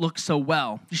things don't look so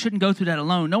well. You shouldn't go through that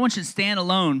alone. No one should stand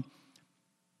alone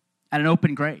at an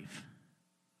open grave.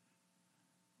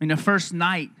 I mean, the first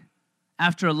night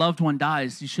after a loved one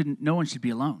dies, no one should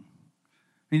be alone.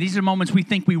 I mean, these are moments we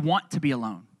think we want to be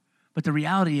alone. But the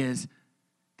reality is,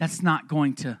 that's not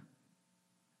going to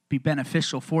be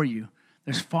beneficial for you.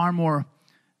 There's far more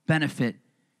benefit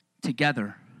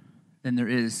together than there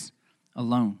is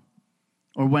alone.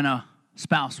 Or when a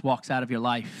spouse walks out of your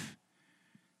life.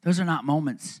 Those are not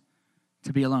moments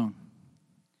to be alone.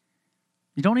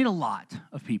 You don't need a lot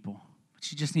of people,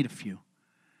 but you just need a few.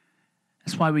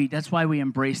 That's why we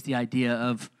embrace the idea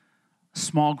of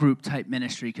small group type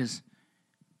ministry, because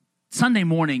Sunday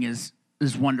morning is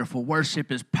wonderful.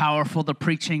 Worship is powerful. The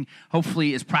preaching,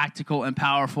 hopefully, is practical and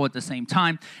powerful at the same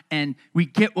time. And we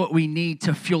get what we need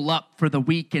to fuel up for the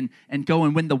week and go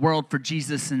and win the world for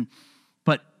Jesus.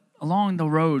 But along the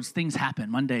roads, things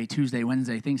happen. Monday, Tuesday,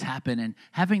 Wednesday, things happen. And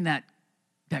having that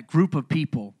group of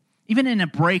people, even in a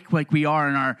break like we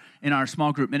are in our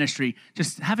small group ministry,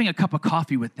 just having a cup of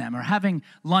coffee with them or having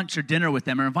lunch or dinner with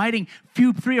them or inviting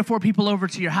 3 or 4 people over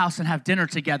to your house and have dinner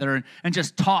together and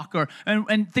just talk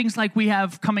and things like we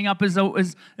have coming up as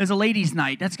a ladies'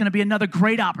 night. That's going to be another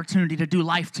great opportunity to do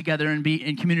life together and be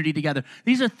in community together.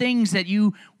 These are things that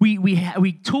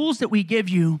we tools that we give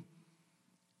you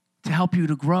to help you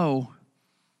to grow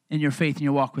in your faith and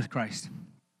your walk with Christ.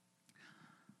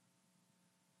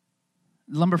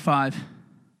 Number 5.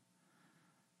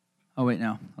 Oh, wait,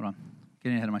 no. Hold on.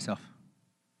 Getting ahead of myself.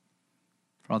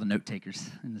 For all the note takers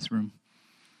in this room.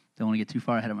 Don't want to get too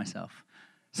far ahead of myself.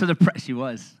 So she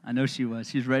was. I know she was.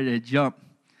 She was ready to jump.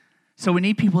 So we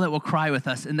need people that will cry with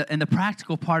us. And the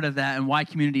practical part of that and why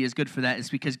community is good for that is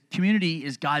because community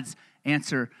is God's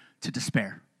answer to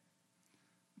despair,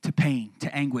 to pain,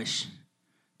 to anguish,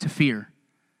 to fear.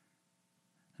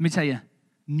 Let me tell you,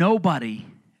 nobody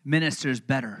ministers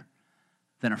better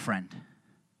than a friend.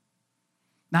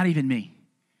 Not even me.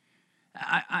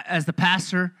 I, as the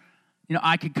pastor,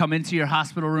 I could come into your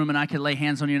hospital room and I could lay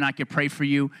hands on you and I could pray for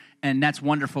you, and that's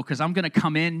wonderful because I'm going to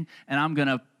come in and I'm going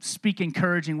to speak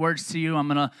encouraging words to you. I'm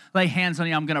going to lay hands on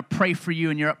you. I'm going to pray for you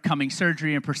in your upcoming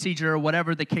surgery and procedure or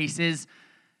whatever the case is.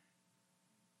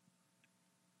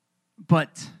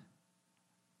 But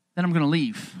then I'm going to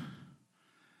leave.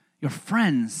 Your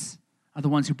friends are the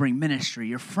ones who bring ministry.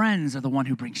 Your friends are the one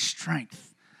who bring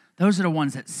strength. Those are the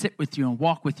ones that sit with you and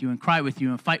walk with you and cry with you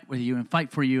and fight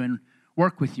for you and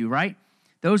work with you, right?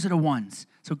 Those are the ones.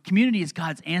 So community is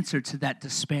God's answer to that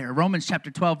despair. Romans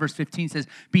chapter 12, verse 15 says,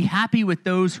 be happy with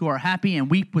those who are happy and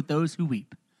weep with those who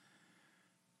weep.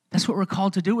 That's what we're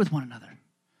called to do with one another.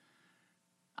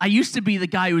 I used to be the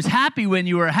guy who was happy when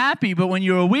you were happy, but when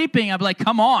you were weeping, I'd be like,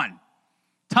 come on,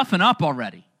 toughen up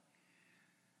already.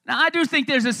 Now, I do think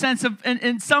there's a sense of,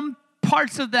 in some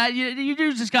parts of that, you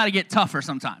do just got to get tougher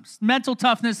sometimes. Mental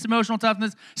toughness, emotional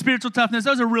toughness, spiritual toughness,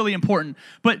 those are really important.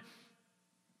 But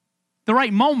the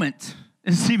right moment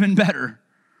is even better,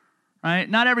 right?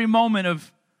 Not every moment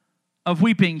of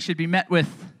weeping should be met with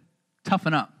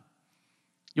toughen up.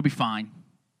 You'll be fine.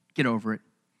 Get over it.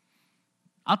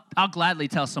 I'll gladly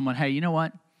tell someone, hey, you know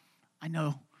what?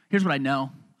 Here's what I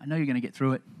know. I know you're going to get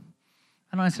through it.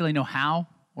 I don't necessarily know how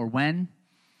or when,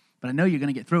 but I know you're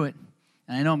going to get through it.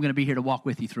 And I know I'm going to be here to walk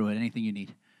with you through it, anything you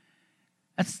need.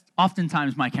 That's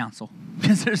oftentimes my counsel,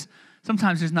 because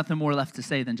sometimes there's nothing more left to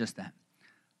say than just that.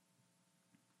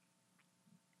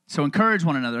 So encourage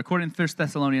one another. According to 1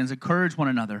 Thessalonians, encourage one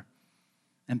another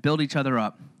and build each other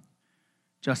up,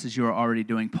 just as you are already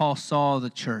doing. Paul saw the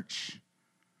church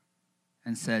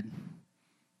and said,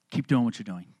 keep doing what you're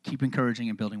doing. Keep encouraging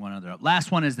and building one another up.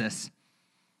 Last one is this.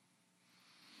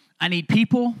 I need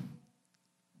people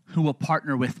who will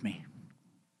partner with me.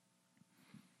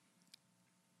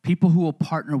 People who will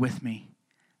partner with me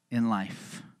in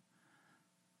life.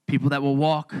 People that will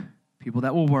walk, people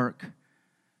that will work,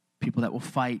 people that will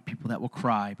fight, people that will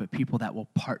cry, but people that will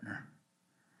partner.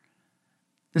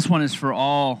 This one is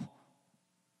for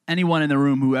anyone in the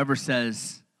room who ever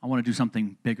says, I want to do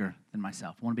something bigger than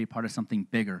myself. I want to be a part of something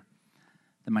bigger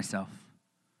than myself.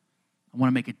 I want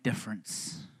to make a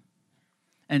difference.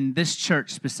 And this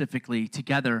church specifically,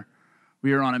 together,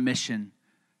 we are on a mission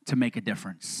to make a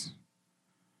difference.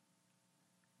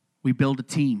 We build a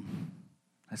team.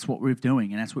 That's what we're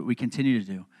doing, and that's what we continue to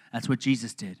do. That's what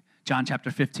Jesus did. John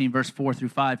chapter 15, verse 4 through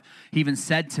 5, he even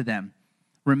said to them,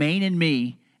 remain in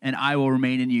me, and I will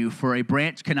remain in you. For a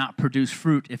branch cannot produce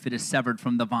fruit if it is severed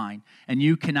from the vine, and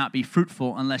you cannot be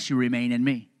fruitful unless you remain in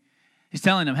me. He's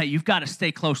telling them, hey, you've got to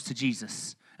stay close to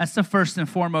Jesus. That's the first and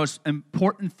foremost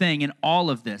important thing in all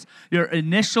of this. Your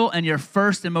initial and your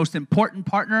first and most important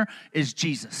partner is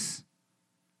Jesus.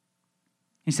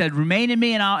 He said, remain in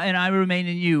me, and I will remain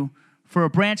in you. For a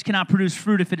branch cannot produce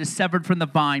fruit if it is severed from the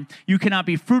vine. You cannot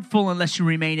be fruitful unless you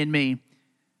remain in me.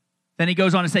 Then he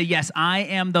goes on to say, yes, I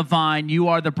am the vine, you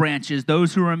are the branches.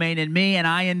 Those who remain in me and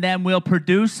I in them will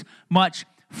produce much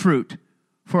fruit.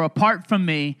 For apart from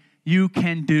me, you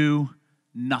can do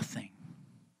nothing.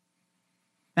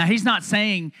 Now, he's not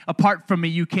saying apart from me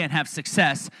you can't have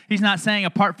success. He's not saying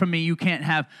apart from me you can't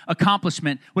have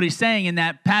accomplishment. What he's saying in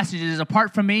that passage is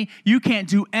apart from me, you can't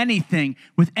do anything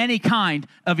with any kind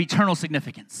of eternal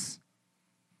significance.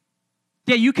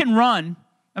 Yeah, you can run.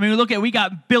 I mean, we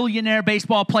got billionaire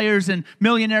baseball players and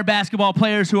millionaire basketball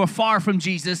players who are far from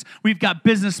Jesus. We've got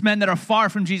businessmen that are far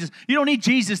from Jesus. You don't need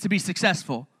Jesus to be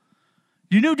successful.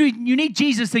 You need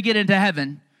Jesus to get into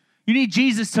heaven. You need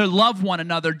Jesus to love one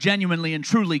another genuinely and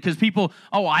truly, because people,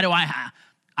 I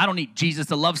don't need Jesus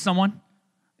to love someone.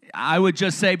 I would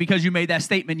just say because you made that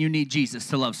statement, you need Jesus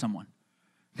to love someone,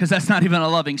 because that's not even a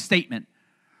loving statement.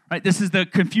 Right? This is the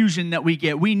confusion that we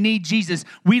get. We need Jesus.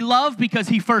 We love because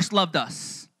he first loved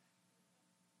us.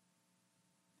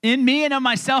 In me and of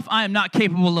myself, I am not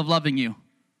capable of loving you.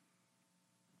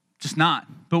 Just not.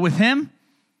 But with him,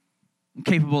 I'm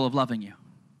capable of loving you.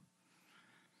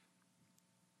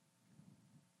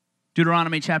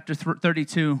 Deuteronomy chapter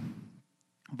 32,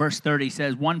 verse 30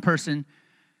 says, one person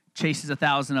chases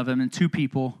 1,000 of them, and 2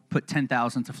 people put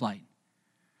 10,000 to flight.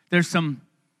 There's some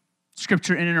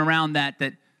scripture in and around that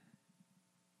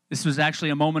this was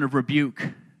actually a moment of rebuke.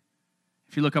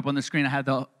 If you look up on the screen, I have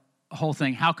the whole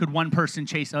thing. How could one person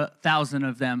chase 1,000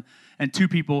 of them and 2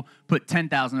 people put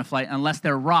 10,000 to flight unless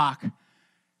their rock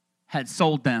had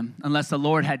sold them, unless the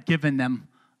Lord had given them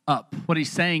up? What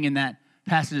he's saying in that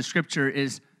passage of scripture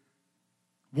is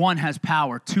 1 has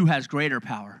power, 2 has greater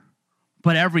power,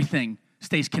 but everything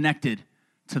stays connected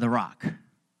to the rock.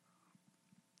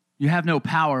 You have no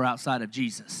power outside of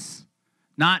Jesus,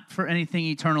 not for anything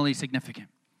eternally significant.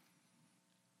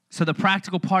 So the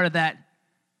practical part of that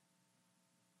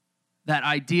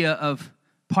idea of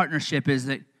partnership is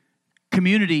that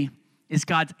community is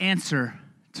God's answer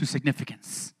to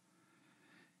significance.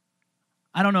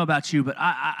 I don't know about you, but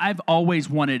I've always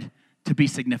wanted to be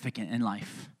significant in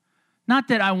life. Not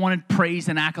that I wanted praise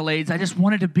and accolades. I just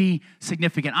wanted to be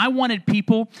significant. I wanted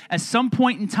people at some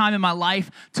point in time in my life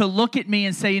to look at me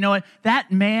and say, you know what, that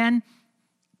man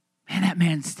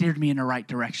steered me in the right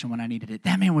direction when I needed it.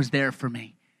 That man was there for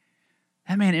me.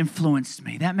 That man influenced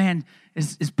me. That man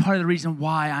is part of the reason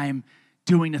why I am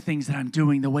doing the things that I'm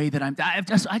doing the way that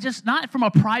I just not from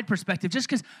a pride perspective, just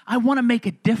because I want to make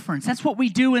a difference. That's what we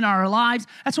do in our lives.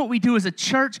 That's what we do as a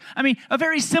church. I mean, a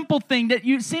very simple thing that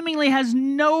you seemingly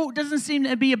doesn't seem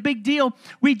to be a big deal.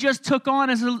 We just took on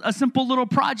as a simple little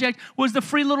project was the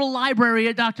free little library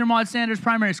at Dr. Maud Sanders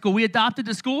Primary School. We adopted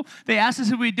the school. They asked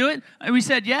us if we'd do it. And we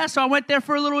said, yeah. So I went there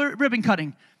for a little ribbon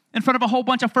cutting in front of a whole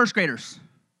bunch of first graders.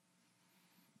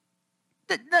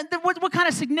 What kind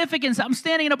of significance? I'm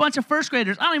standing in a bunch of first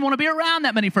graders. I don't even want to be around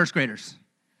that many first graders.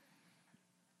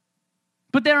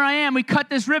 But there I am. We cut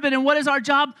this ribbon, and what is our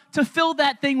job? To fill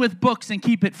that thing with books and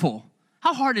keep it full.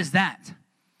 How hard is that?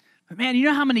 But man, you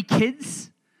know how many kids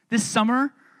this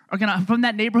summer from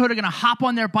that neighborhood are going to hop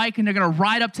on their bike and they're going to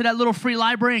ride up to that little free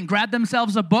library and grab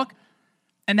themselves a book,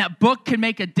 and that book can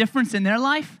make a difference in their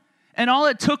life? And all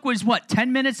it took was,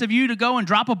 10 minutes of you to go and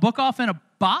drop a book off in a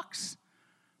box?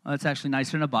 Well, it's actually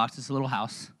nicer in a box. It's a little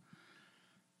house.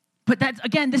 But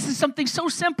this is something so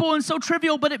simple and so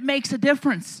trivial, but it makes a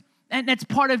difference. And that's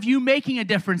part of you making a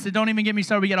difference. And don't even get me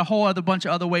started. We got a whole other bunch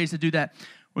of other ways to do that.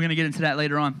 We're going to get into that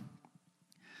later on.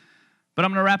 But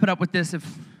I'm going to wrap it up with this. If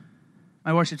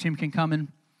my worship team can come and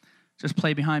just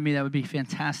play behind me, that would be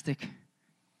fantastic.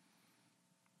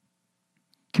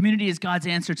 Community is God's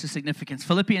answer to significance.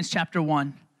 Philippians chapter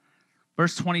 1,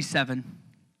 verse 27.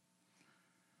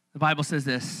 The Bible says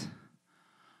this,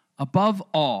 above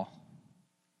all.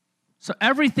 So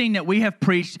everything that we have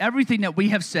preached, everything that we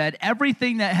have said,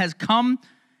 everything that has come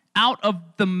out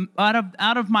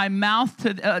of my mouth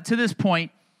to this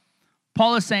point,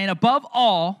 Paul is saying, above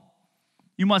all,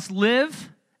 you must live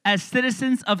as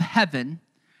citizens of heaven,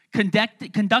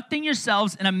 conducting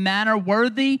yourselves in a manner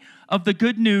worthy of the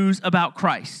good news about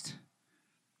Christ.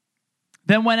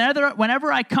 Then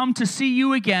whenever I come to see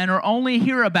you again or only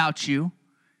hear about you,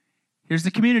 here's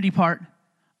the community part,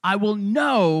 I will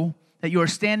know that you are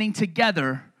standing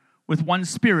together with one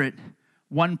spirit,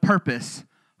 one purpose,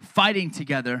 fighting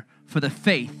together for the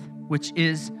faith, which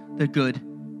is the good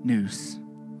news.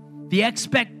 The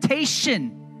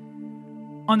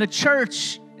expectation on the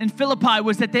church in Philippi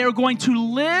was that they were going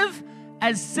to live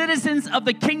as citizens of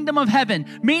the kingdom of heaven,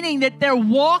 meaning that their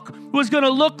walk was going to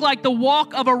look like the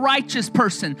walk of a righteous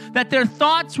person, that their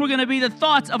thoughts were going to be the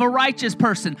thoughts of a righteous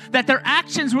person, that their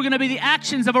actions were going to be the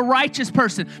actions of a righteous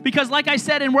person. Because like I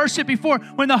said in worship before,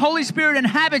 when the Holy Spirit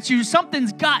inhabits you,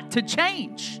 something's got to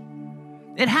change.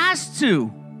 It has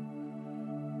to.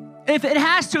 If it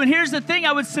has to, and here's the thing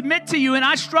I would submit to you, and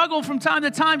I struggle from time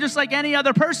to time just like any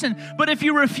other person, but if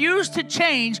you refuse to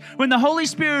change when the Holy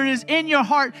Spirit is in your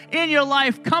heart, in your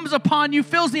life, comes upon you,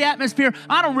 fills the atmosphere,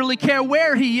 I don't really care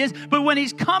where He is, but when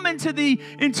He's come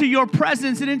into your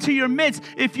presence and into your midst,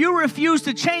 if you refuse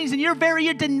to change, then you're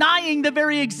denying the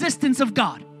very existence of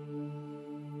God.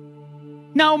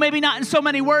 No, maybe not in so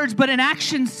many words, but in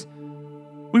actions.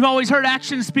 We've always heard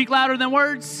actions speak louder than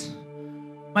words.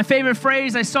 My favorite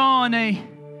phrase I saw on a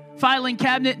filing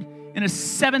cabinet in a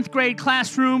 7th grade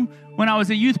classroom when I was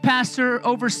a youth pastor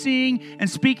overseeing and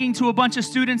speaking to a bunch of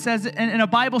students in a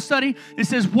Bible study. It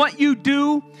says, what you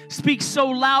do speaks so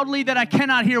loudly that I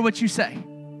cannot hear what you say.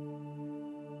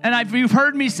 And you've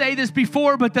heard me say this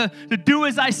before, but the do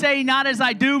as I say, not as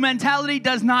I do mentality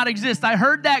does not exist. I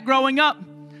heard that growing up.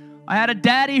 I had a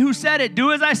daddy who said it,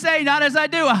 do as I say, not as I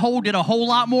do. I did a whole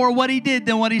lot more of what he did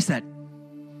than what he said.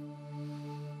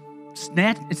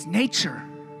 It's nature.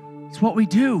 It's what we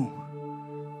do.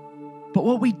 But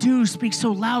what we do speaks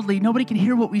so loudly, nobody can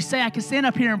hear what we say. I can stand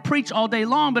up here and preach all day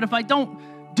long, but if I don't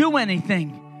do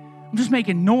anything, I'm just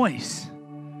making noise.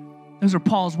 Those are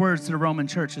Paul's words to the Roman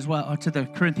church as well, or to the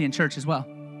Corinthian church as well.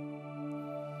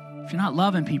 If you're not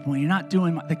loving people and you're not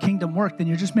doing the kingdom work, then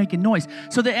you're just making noise.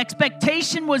 So the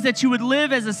expectation was that you would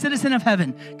live as a citizen of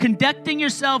heaven, conducting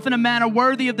yourself in a manner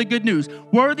worthy of the good news,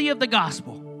 worthy of the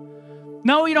gospel.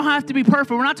 No, you don't have to be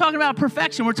perfect. We're not talking about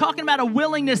perfection. We're talking about a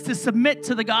willingness to submit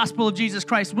to the gospel of Jesus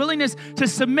Christ, willingness to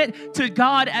submit to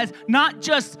God as not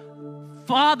just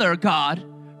Father God,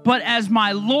 but as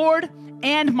my Lord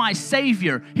and my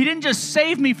Savior. He didn't just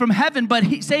save me from heaven, but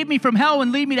He saved me from hell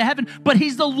and lead me to heaven, but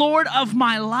He's the Lord of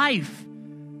my life.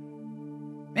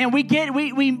 Man, we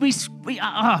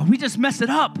just mess it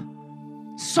up.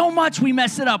 So much we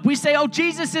mess it up. We say, oh,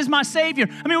 Jesus is my Savior.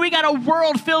 I mean, we got a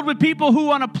world filled with people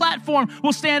who on a platform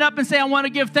will stand up and say, I want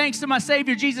to give thanks to my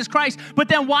Savior, Jesus Christ. But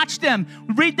then watch them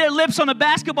read their lips on the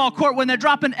basketball court when they're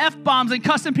dropping F-bombs and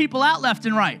cussing people out left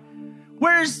and right.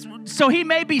 So He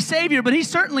may be Savior, but He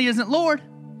certainly isn't Lord.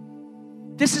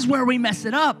 This is where we mess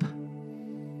it up.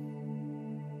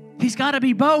 He's got to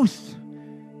be both,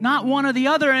 not one or the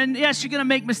other. And yes, you're going to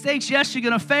make mistakes. Yes, you're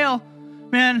going to fail.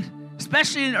 Man,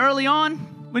 especially early on,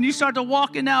 when you start to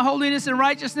walk in now holiness and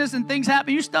righteousness and things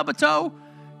happen, you stub a toe,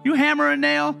 you hammer a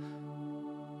nail.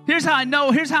 Here's how I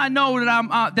know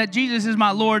that that Jesus is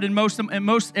my Lord in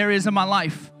most areas of my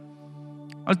life.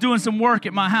 I was doing some work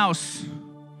at my house.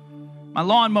 My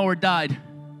lawnmower died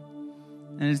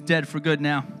and is dead for good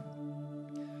now.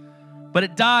 But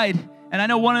it died, and I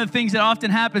know one of the things that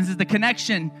often happens is the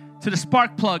connection to the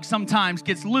spark plug sometimes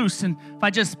gets loose, and if I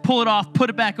just pull it off, put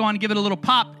it back on, give it a little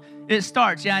pop, it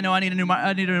starts. Yeah, I know I need a new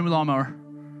lawnmower.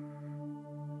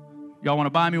 Y'all want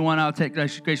to buy me one? I'll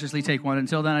graciously take one.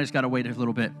 Until then, I just got to wait a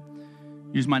little bit.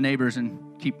 Use my neighbors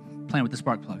and keep playing with the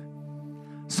spark plug.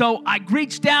 So I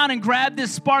reached down and grabbed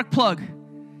this spark plug,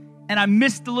 and I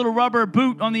missed the little rubber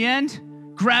boot on the end,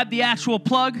 grabbed the actual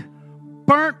plug,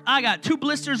 burnt. I got 2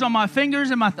 blisters on my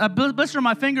fingers, and a blister on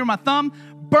my finger and my thumb,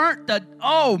 burnt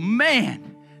oh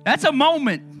man, that's a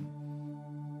moment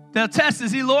that'll test,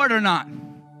 is He Lord or not?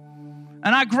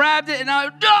 And I grabbed it, and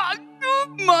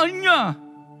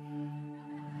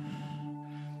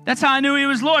that's how I knew He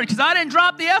was Lord, because I didn't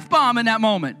drop the F-bomb in that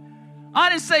moment. I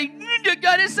didn't say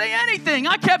anything.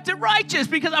 I kept it righteous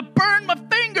because I burned my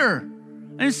finger.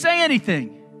 I didn't say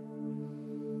anything.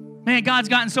 Man, God's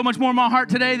gotten so much more in my heart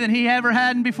today than He ever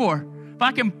had before. If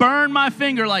I can burn my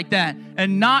finger like that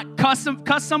and not cuss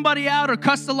somebody out or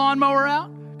cuss the lawnmower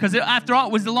out, because after all,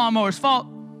 it was the lawnmower's fault.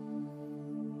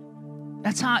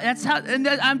 That's how, and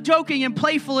I'm joking and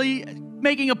playfully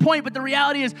making a point, but the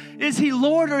reality is He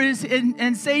Lord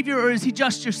and Savior, or is He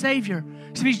just your Savior?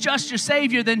 If He's just your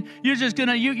Savior, then you're just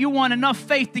you want enough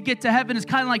faith to get to heaven. It's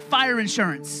kind of like fire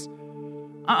insurance.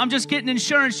 I'm just getting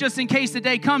insurance just in case the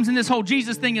day comes and this whole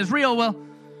Jesus thing is real. Well,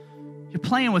 you're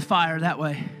playing with fire that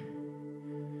way.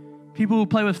 People who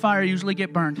play with fire usually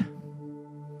get burned.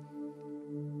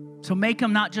 So make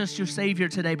Him not just your Savior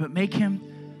today, but make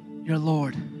Him your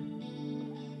Lord.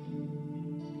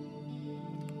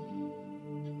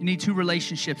 You need 2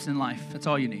 relationships in life. That's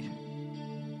all you need.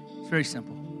 It's very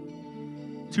simple.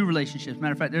 2 relationships.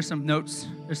 Matter of fact, there's some notes.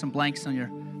 There's some blanks on your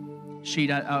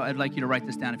sheet. I'd like you to write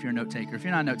this down if you're a note taker. If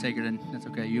you're not a note taker, then that's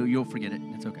okay. You'll forget it.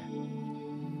 It's okay.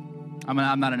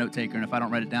 I'm not a note taker, and if I don't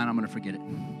write it down, I'm going to forget it.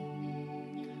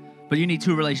 But you need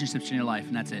 2 relationships in your life,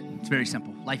 and that's it. It's very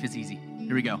simple. Life is easy.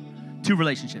 Here we go. 2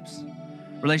 relationships.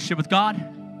 Relationship with God,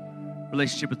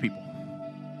 relationship with people.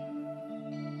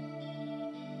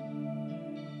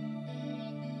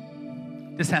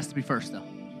 This has to be first, though.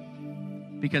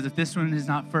 Because if this one is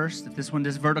not first, this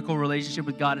vertical relationship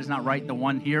with God is not right, the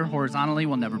one here horizontally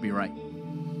will never be right.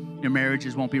 Your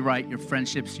marriages won't be right. Your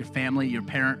friendships, your family, your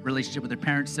parent relationship with your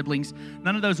parents, siblings,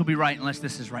 none of those will be right unless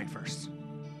this is right first.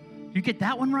 You get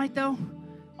that one right, though,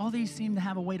 all these seem to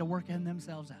have a way to work in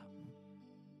themselves out.